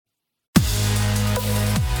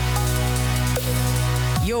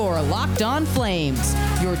are Locked On Flames,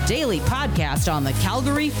 your daily podcast on the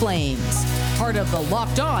Calgary Flames. Part of the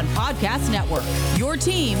Locked On Podcast Network, your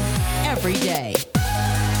team every day.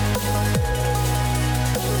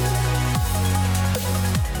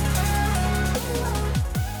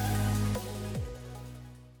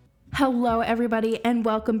 Hello, everybody, and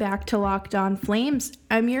welcome back to Locked On Flames.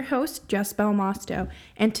 I'm your host, Jess Belmosto,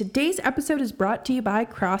 and today's episode is brought to you by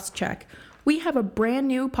Crosscheck. We have a brand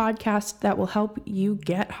new podcast that will help you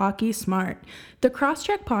get hockey smart. The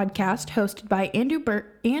Crosscheck podcast, hosted by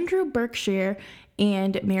Andrew Berkshire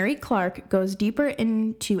and Mary Clark, goes deeper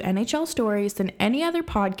into NHL stories than any other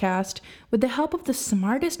podcast with the help of the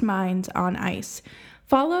smartest minds on ice.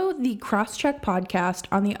 Follow the Crosscheck podcast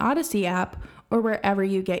on the Odyssey app or wherever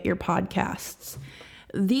you get your podcasts.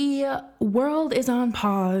 The world is on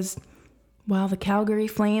pause while the Calgary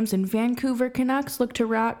Flames and Vancouver Canucks look to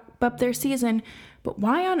wrap up their season, but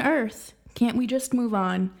why on earth can't we just move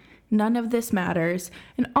on? None of this matters.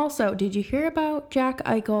 And also, did you hear about Jack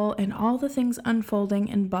Eichel and all the things unfolding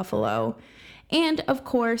in Buffalo? And of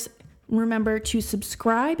course, remember to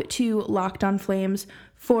subscribe to Locked On Flames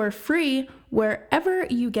for free wherever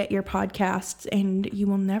you get your podcasts, and you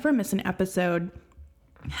will never miss an episode.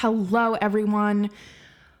 Hello, everyone.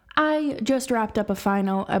 I just wrapped up a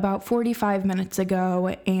final about 45 minutes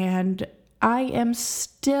ago, and I am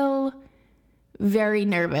still very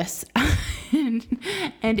nervous and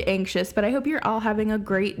anxious, but I hope you're all having a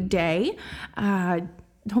great day.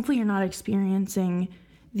 Hopefully you're not experiencing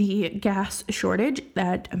the gas shortage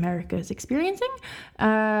that America is experiencing.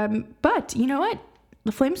 But you know what?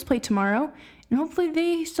 The Flames play tomorrow, and hopefully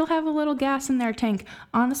they still have a little gas in their tank.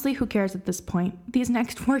 Honestly, who cares at this point? These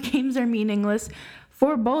next 4 games are meaningless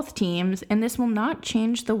for both teams, and this will not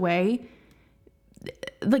change the way,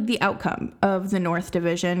 like the outcome of the North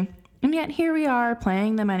Division. And yet here we are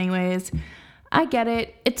playing them anyways. I get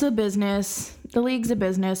it. It's a business. The league's a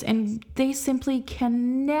business, and they simply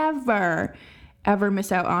can never, ever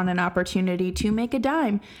miss out on an opportunity to make a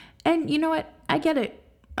dime. And you know what? I get it.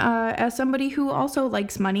 As somebody who also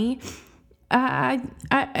likes money, I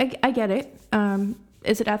get it.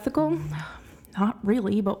 Is it ethical? Not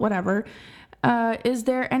really, but whatever. Is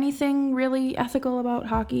there anything really ethical about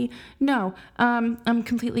hockey? No. I'm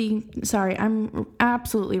completely sorry. I'm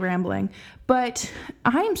absolutely rambling. But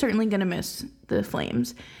I am certainly going to miss the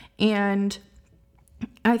Flames. And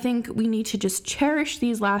I think we need to just cherish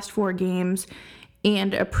these last 4 games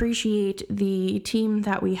and appreciate the team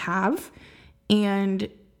that we have and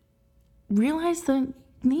realize that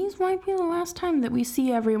these might be the last time that we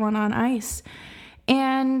see everyone on ice.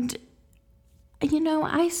 And, you know,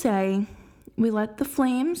 I say we let the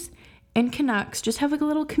Flames and Canucks just have like a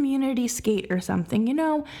little community skate or something, you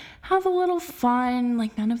know, have a little fun.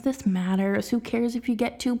 Like, none of this matters. Who cares if you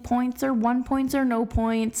get 2 points or 1 point or no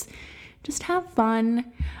points? Just have fun.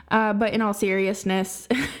 But in all seriousness,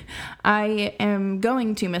 I am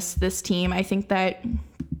going to miss this team. I think that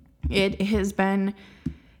it has been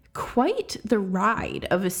quite the ride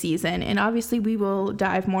of a season, and obviously we will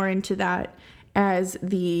dive more into that as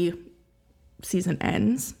the season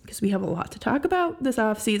ends, because we have a lot to talk about this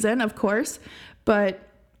off season, of course. But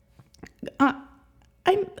I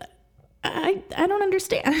don't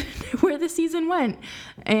understand where the season went.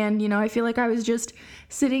 And, you know, I feel like I was just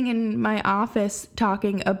sitting in my office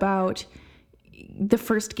talking about the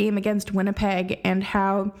first game against Winnipeg and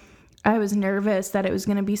how I was nervous that it was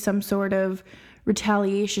going to be some sort of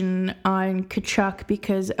retaliation on Tkachuk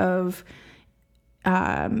because of,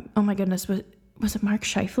 oh my goodness, was it Mark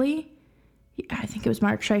Scheifele? I think it was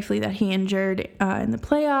Mark Scheifele that he injured in the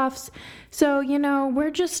playoffs. So, you know,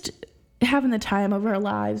 we're just having the time of our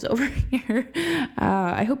lives over here.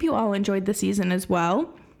 I hope you all enjoyed the season as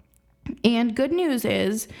well. And good news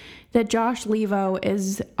is that Josh Leivo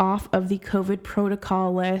is off of the COVID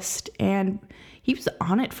protocol list, and he was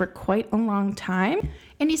on it for quite a long time.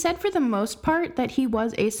 And he said for the most part that he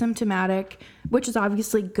was asymptomatic, which is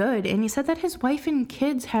obviously good. And he said that his wife and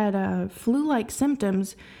kids had flu-like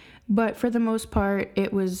symptoms, but for the most part,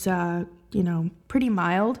 it was, pretty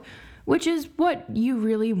mild, which is what you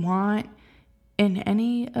really want in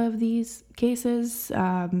any of these cases.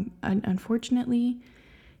 Unfortunately,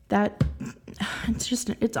 that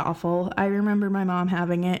it's awful. I remember my mom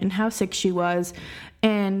having it and how sick she was.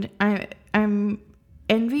 And I'm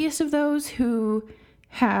envious of those who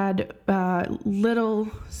had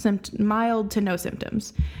mild to no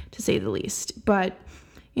symptoms, to say the least. But,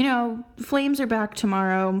 you know, Flames are back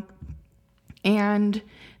tomorrow, and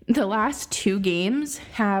the last 2 games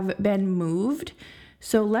have been moved.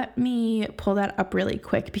 So let me pull that up really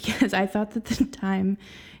quick, because I thought that the time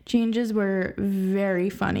changes were very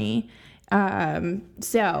funny.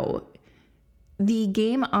 So the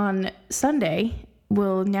game on Sunday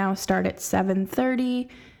will now start at 7:30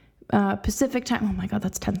 Pacific time. Oh my God,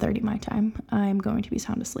 that's 10:30 my time. I'm going to be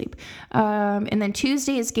sound asleep. And then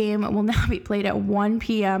Tuesday's game will now be played at 1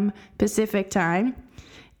 p.m. Pacific time.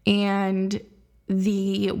 And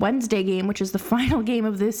the Wednesday game, which is the final game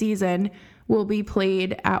of this season, will be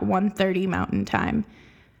played at 1:30 Mountain time.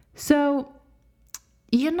 So,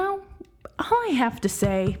 all I have to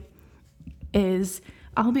say is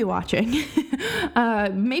I'll be watching.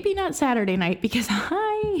 Maybe not Saturday night because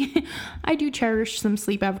I do cherish some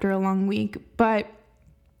sleep after a long week, but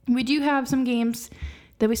we do have some games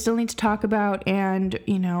that we still need to talk about and,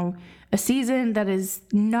 a season that is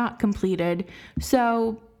not completed.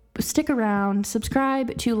 So stick around,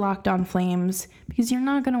 subscribe to Locked On Flames because you're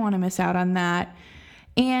not going to want to miss out on that.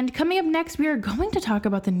 And coming up next, we are going to talk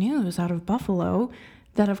about the news out of Buffalo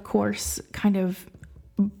that, of course, kind of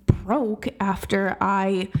broke after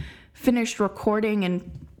I finished recording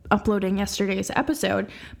and uploading yesterday's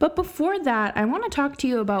episode. But before that, I want to talk to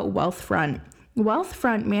you about Wealthfront.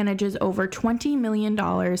 Wealthfront manages over $20 million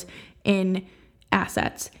in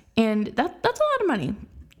assets, and that's a lot of money.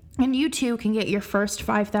 And you too can get your first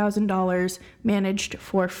 $5,000 managed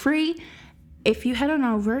for free if you head on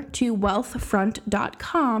over to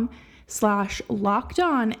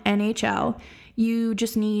wealthfront.com/lockedonnhl. You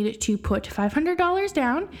just need to put $500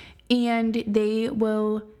 down and they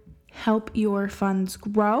will help your funds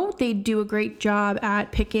grow. They do a great job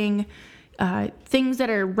at picking things that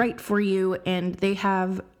are right for you, and they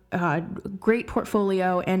have a great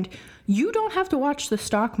portfolio, and you don't have to watch the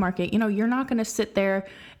stock market. You're not going to sit there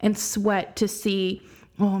and sweat to see,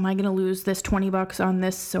 oh, am I going to lose this $20 on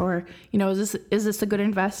this? Or, is this a good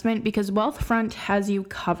investment? Because Wealthfront has you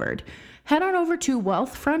covered. Head on over to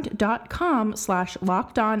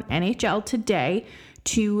wealthfront.com/lockedonnhl today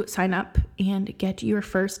to sign up and get your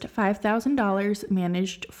first $5,000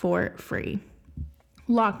 managed for free.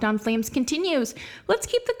 Locked On Flames continues. Let's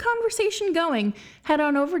keep the conversation going. Head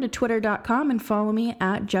on over to twitter.com and follow me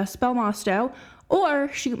at Jess Belmosto, or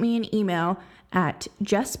shoot me an email at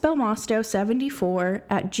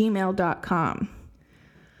jessbelmosto74@gmail.com.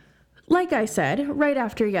 Like I said, right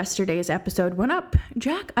after yesterday's episode went up,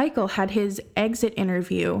 Jack Eichel had his exit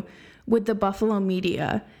interview with the Buffalo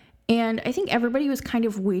media. And I think everybody was kind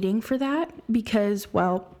of waiting for that because,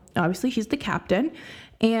 well, obviously he's the captain.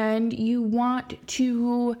 And you want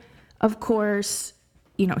to, of course,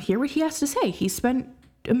 hear what he has to say. He spent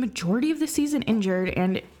a majority of the season injured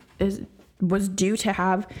and was due to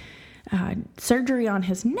have surgery on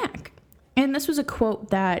his neck. And this was a quote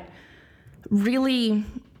that really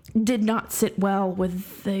did not sit well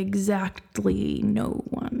with exactly no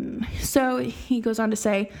one. So he goes on to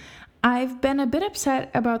say, I've been a bit upset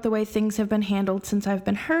about the way things have been handled since I've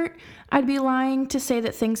been hurt. I'd be lying to say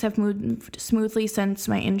that things have moved smoothly since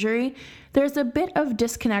my injury. There's a bit of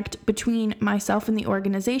disconnect between myself and the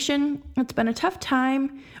organization. It's been tough at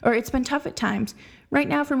times. Right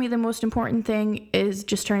now, for me, the most important thing is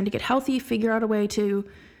just trying to get healthy, figure out a way to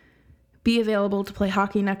be available to play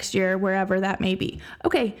hockey next year, wherever that may be.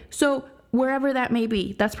 Okay, so wherever that may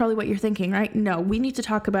be, that's probably what you're thinking, right? No, we need to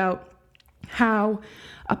talk about how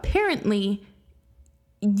apparently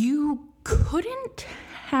you couldn't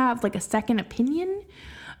have a second opinion.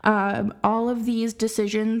 All of these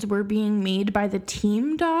decisions were being made by the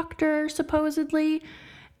team doctor, supposedly.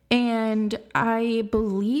 And I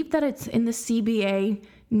believe that it's in the CBA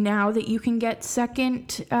now that you can get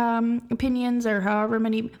second opinions or however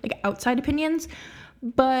many outside opinions.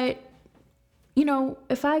 But,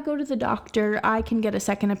 if I go to the doctor, I can get a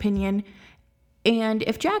second opinion. And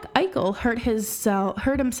if Jack Eichel hurt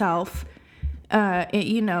himself,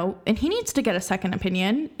 and he needs to get a second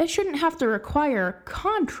opinion, it shouldn't have to require a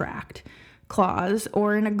contract clause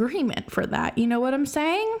or an agreement for that. You know what I'm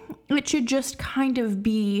saying? It should just kind of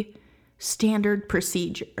be standard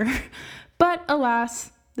procedure. But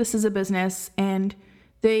alas, this is a business and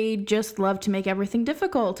they just love to make everything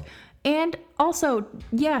difficult. And also,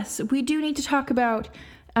 yes, we do need to talk about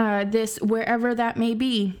this wherever that may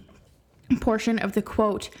be portion of the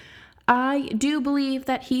quote. I do believe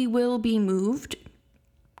that he will be moved.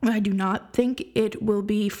 I do not think it will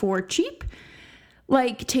be for cheap,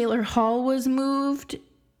 like Taylor Hall was moved,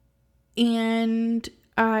 and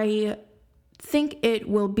I think it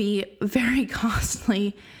will be very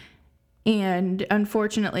costly. And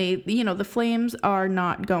unfortunately, the Flames are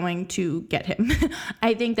not going to get him.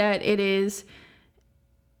 I think that it is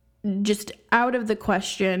just out of the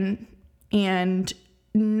question and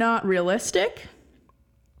not realistic.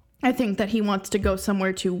 I think that he wants to go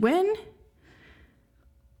somewhere to win.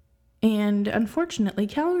 And unfortunately,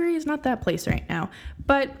 Calgary is not that place right now.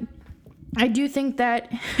 But I do think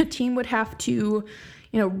that a team would have to,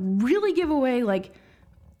 really give away like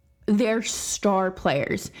their star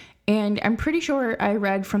players. And I'm pretty sure I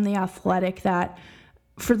read from The Athletic that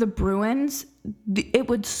for the Bruins, it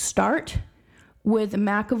would start with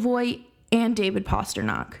McAvoy and David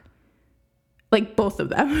Pastrnak. Like both of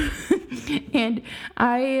them. And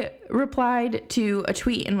I replied to a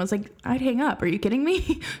tweet and was like, I'd hang up. Are you kidding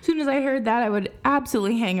me? As soon as I heard that, I would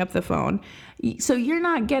absolutely hang up the phone. So you're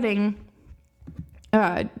not getting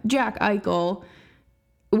Jack Eichel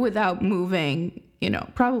without moving,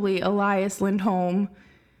 probably Elias Lindholm,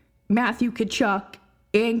 Matthew Tkachuk,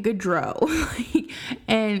 and Gaudreau.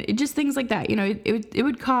 And just things like that. It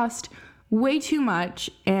would cost way too much,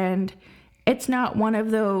 and it's not one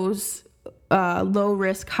of those low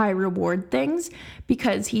risk, high reward things,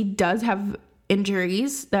 because he does have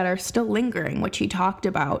injuries that are still lingering, which he talked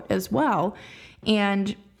about as well.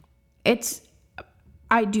 And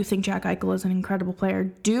I do think Jack Eichel is an incredible player.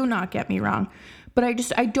 Do not get me wrong. But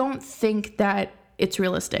I don't think that it's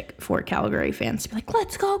realistic for Calgary fans to be like,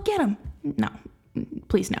 let's go get him. No,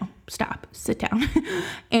 please no, stop, sit down.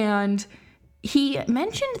 And he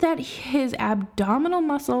mentioned that his abdominal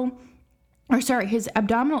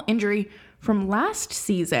injury from last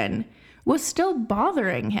season was still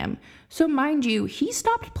bothering him. So mind you, he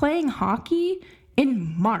stopped playing hockey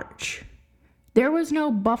in March. There was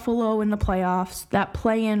no Buffalo in the playoffs, that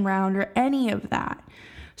play-in round, or any of that.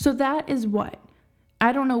 So that is what?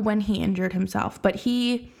 I don't know when he injured himself, but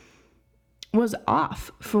he was off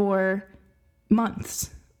for months,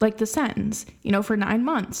 like the Sens, for 9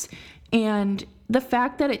 months. And the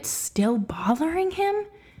fact that it's still bothering him,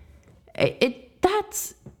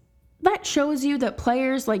 that shows you that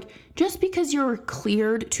players, like, just because you're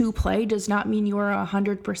cleared to play does not mean you're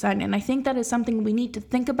 100%. And I think that is something we need to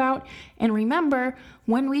think about and remember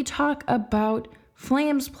when we talk about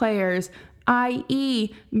Flames players, i.e.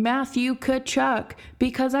 Matthew Tkachuk,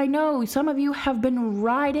 because I know some of you have been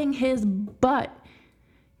riding his butt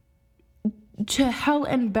to hell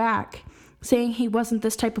and back, saying he wasn't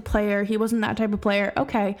this type of player, he wasn't that type of player.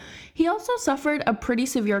 Okay, he also suffered a pretty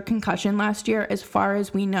severe concussion last year, as far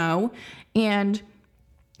as we know, and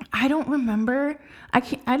I don't remember,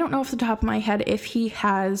 I don't know off the top of my head if he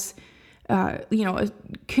has, a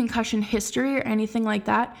concussion history or anything like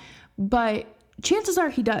that, but chances are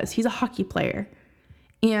he does. He's a hockey player,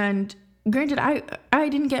 and granted, I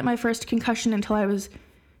didn't get my first concussion until I was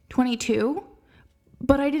 22,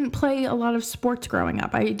 but I didn't play a lot of sports growing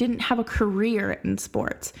up. I didn't have a career in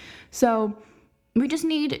sports. So we just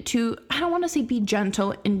need to, I don't want to say be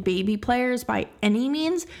gentle in baby players by any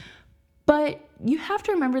means, but you have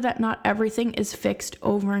to remember that not everything is fixed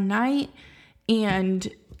overnight and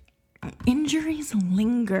injuries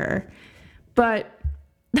linger. But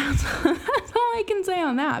that's all I can say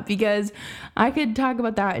on that, because I could talk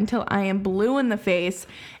about that until I am blue in the face,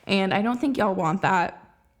 and I don't think y'all want that.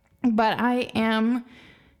 But I am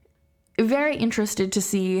very interested to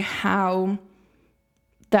see how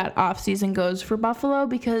that offseason goes for Buffalo,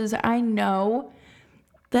 because I know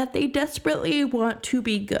that they desperately want to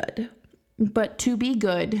be good. But to be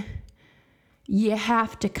good, you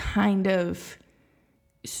have to kind of,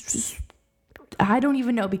 I don't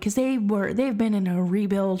even know, because they've been in a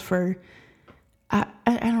rebuild for, I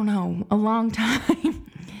don't know, a long time.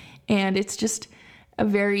 And it's just a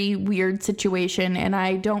very weird situation, and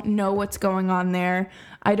I don't know what's going on there.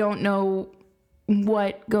 I don't know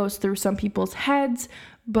what goes through some people's heads,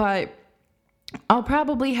 but I'll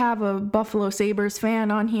probably have a Buffalo Sabres fan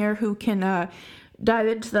on here who can dive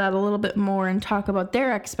into that a little bit more and talk about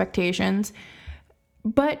their expectations.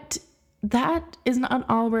 But that is not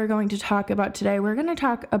all we're going to talk about today. We're going to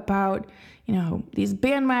talk about, these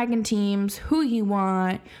bandwagon teams, who you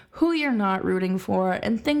want, who you're not rooting for,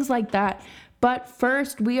 and things like that. But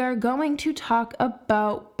first, we are going to talk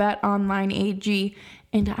about BetOnline AG,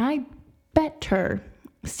 and I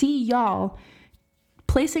see y'all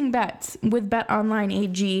placing bets with BetOnline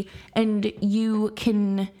AG, and you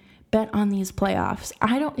can bet on these playoffs.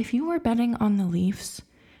 If you were betting on the Leafs,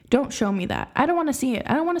 don't show me that. I don't want to see it.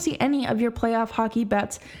 I don't want to see any of your playoff hockey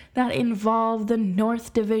bets that involve the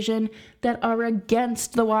North Division, that are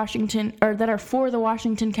against the Washington, or that are for the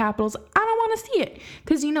Washington Capitals. I don't want to see it,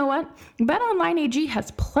 because you know what? BetOnline AG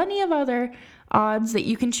has plenty of other odds that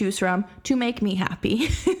you can choose from to make me happy.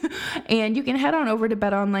 And you can head on over to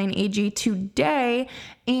BetOnline AG today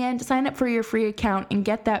and sign up for your free account and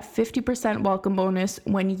get that 50% welcome bonus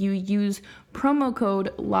when you use promo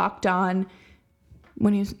code LOCKEDON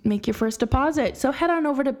when you make your first deposit. So head on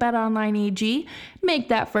over to BetOnline AG, make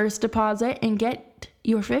that first deposit, and get get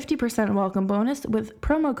your 50% welcome bonus with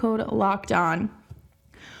promo code LOCKEDON.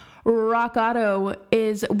 Rock Auto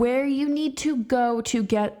is where you need to go to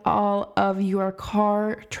get all of your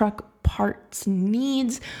car, truck, parts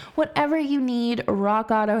needs. Whatever you need,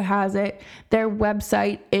 Rock Auto has it. Their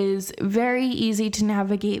website is very easy to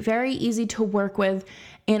navigate, very easy to work with,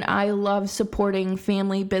 and I love supporting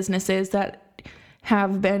family businesses that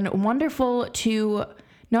have been wonderful to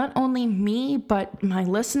not only me, but my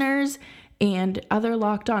listeners and other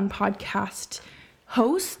Locked On podcast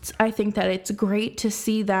hosts. I think that it's great to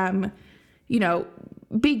see them,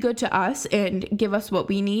 be good to us and give us what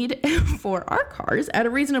we need for our cars at a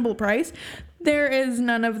reasonable price. There is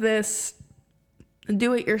none of this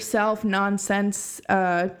do-it-yourself nonsense,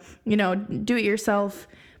 do-it-yourself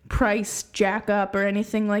price jack up or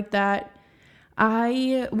anything like that.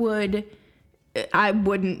 I wouldn't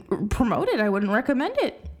promote it. I wouldn't recommend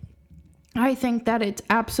it. I think that it's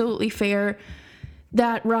absolutely fair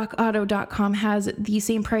that rockauto.com has the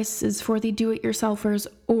same prices for the do-it-yourselfers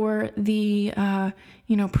or the,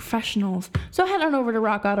 professionals. So head on over to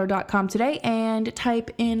rockauto.com today and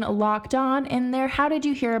type in Locked On in their How Did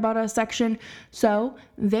You Hear About Us section so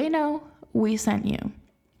they know we sent you.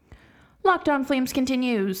 Locked On Flames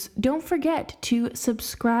continues. Don't forget to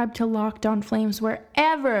subscribe to Locked On Flames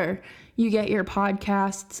wherever you get your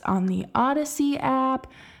podcasts, on the Odyssey app,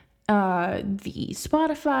 the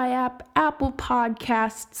Spotify app, Apple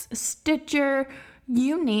Podcasts, Stitcher,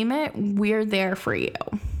 you name it, we're there for you.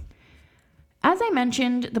 As I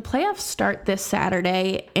mentioned, the playoffs start this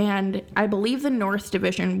Saturday, and I believe the North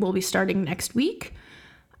Division will be starting next week.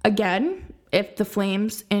 Again, if the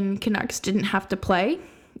Flames and Canucks didn't have to play,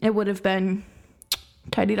 it would have been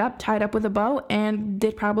tied up with a bow, and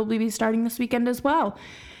they'd probably be starting this weekend as well.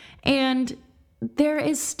 And there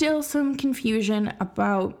is still some confusion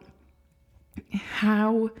about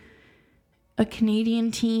how a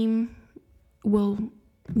Canadian team will,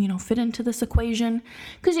 fit into this equation.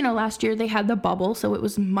 Because, last year they had the bubble, so it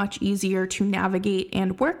was much easier to navigate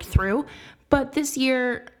and work through. But this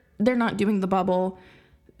year, they're not doing the bubble.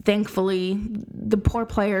 Thankfully, the poor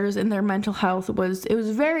players and their mental health it was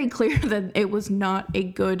very clear that it was not a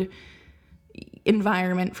good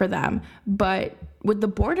environment for them. But with the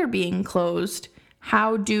border being closed,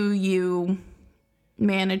 how do you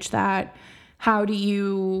manage that? How do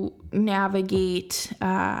you navigate,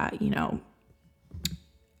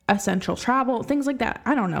 essential travel, things like that?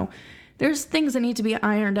 I don't know. There's things that need to be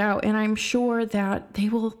ironed out, and I'm sure that they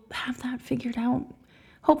will have that figured out,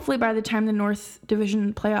 hopefully by the time the North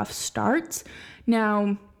Division playoff starts.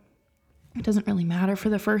 Now, it doesn't really matter for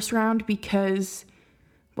the first round because,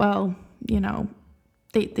 they're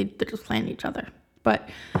just playing each other. But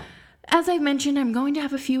as I mentioned, I'm going to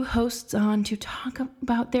have a few hosts on to talk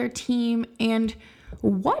about their team and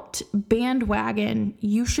what bandwagon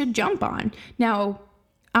you should jump on. Now,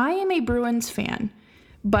 I am a Bruins fan,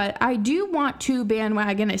 but I do want to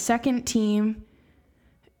bandwagon a second team.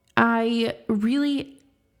 I really,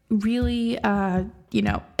 I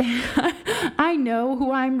know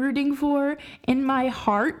who I'm rooting for in my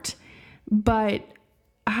heart, but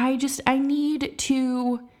I need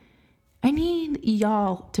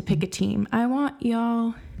y'all to pick a team. I want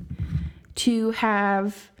y'all to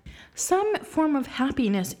have some form of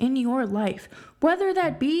happiness in your life, whether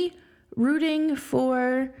that be rooting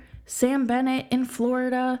for Sam Bennett in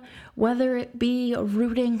Florida, whether it be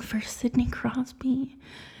rooting for Sidney Crosby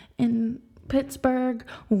in Pittsburgh,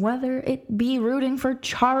 whether it be rooting for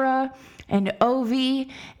Chara and Ovi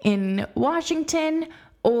in Washington,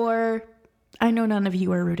 or I know none of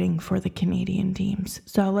you are rooting for the Canadian teams,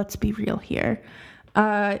 so let's be real here.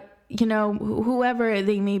 Whoever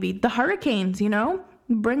they may be, the Hurricanes,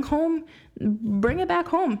 bring it back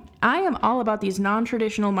home. I am all about these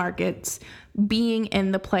non-traditional markets being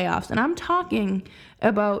in the playoffs, and I'm talking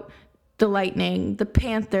about the Lightning, the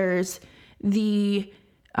Panthers, the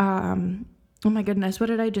oh my goodness, what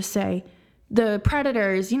did I just say? The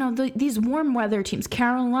Predators, these warm weather teams,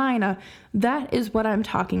 Carolina, that is what I'm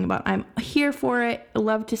talking about. I'm here for it. I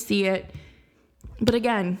love to see it. But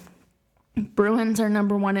again, Bruins are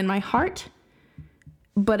number one in my heart.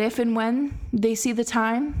 But if and when they see the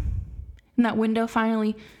time and that window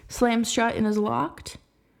finally slams shut and is locked,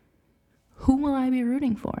 who will I be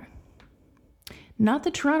rooting for? Not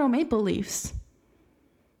the Toronto Maple Leafs.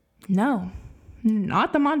 No,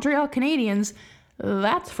 not the Montreal Canadiens.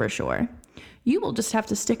 That's for sure. You will just have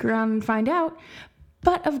to stick around and find out.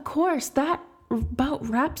 But of course, that about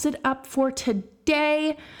wraps it up for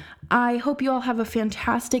today. I hope you all have a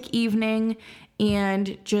fantastic evening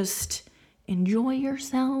and just enjoy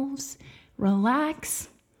yourselves, relax,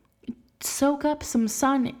 soak up some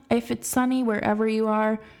sun. If it's sunny wherever you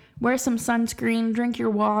are, wear some sunscreen, drink your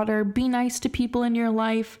water, be nice to people in your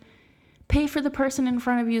life, pay for the person in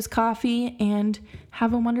front of you's coffee, and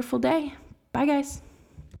have a wonderful day. Bye, guys.